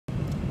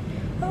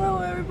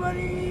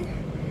everybody,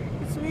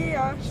 it's me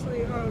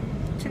Ashley.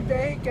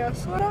 Today,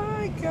 guess what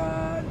I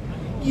got?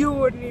 You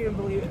wouldn't even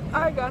believe it.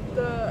 I got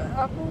the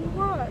Apple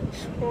Watch.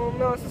 Well,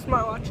 no, it's a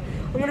smartwatch.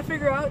 I'm gonna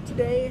figure out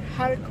today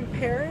how to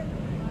compare it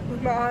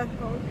with my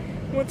iPhone.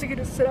 Once I get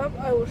it set up,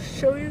 I will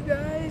show you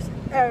guys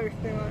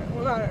everything on it.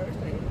 Well, not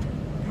everything.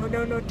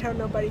 No, tell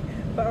nobody.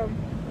 But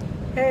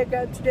hey, I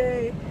got it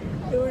today.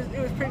 It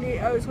was pretty neat.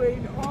 I was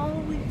waiting all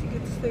week to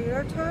get this thing.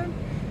 Every time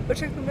I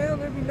check the mail,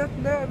 there'd be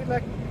nothing there. I'd be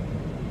like,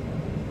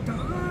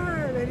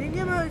 darn, I didn't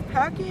get my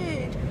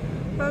package.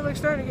 I was like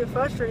starting to get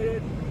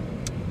frustrated.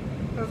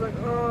 I was like,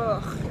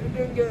 ugh, I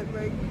didn't get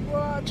my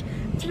watch.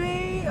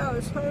 Today, I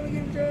was finally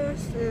getting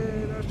dressed,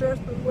 and I was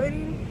dressed and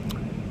waiting.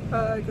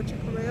 I go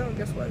check the mail, and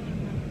guess what?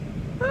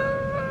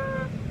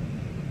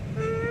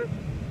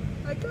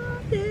 I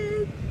got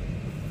it!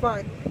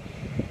 Finally.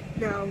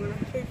 Now I'm gonna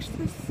fix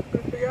this. I'm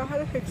gonna figure out how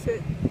to fix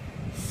it.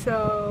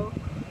 So,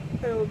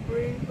 I will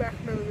bring back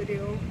another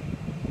video.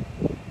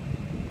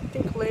 I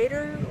think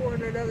later or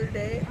in another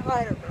day.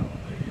 I don't know.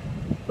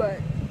 But,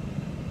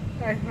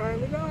 I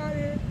finally got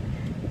it.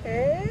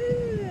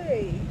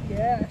 Hey!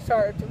 Yeah,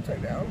 sorry it's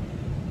upside down.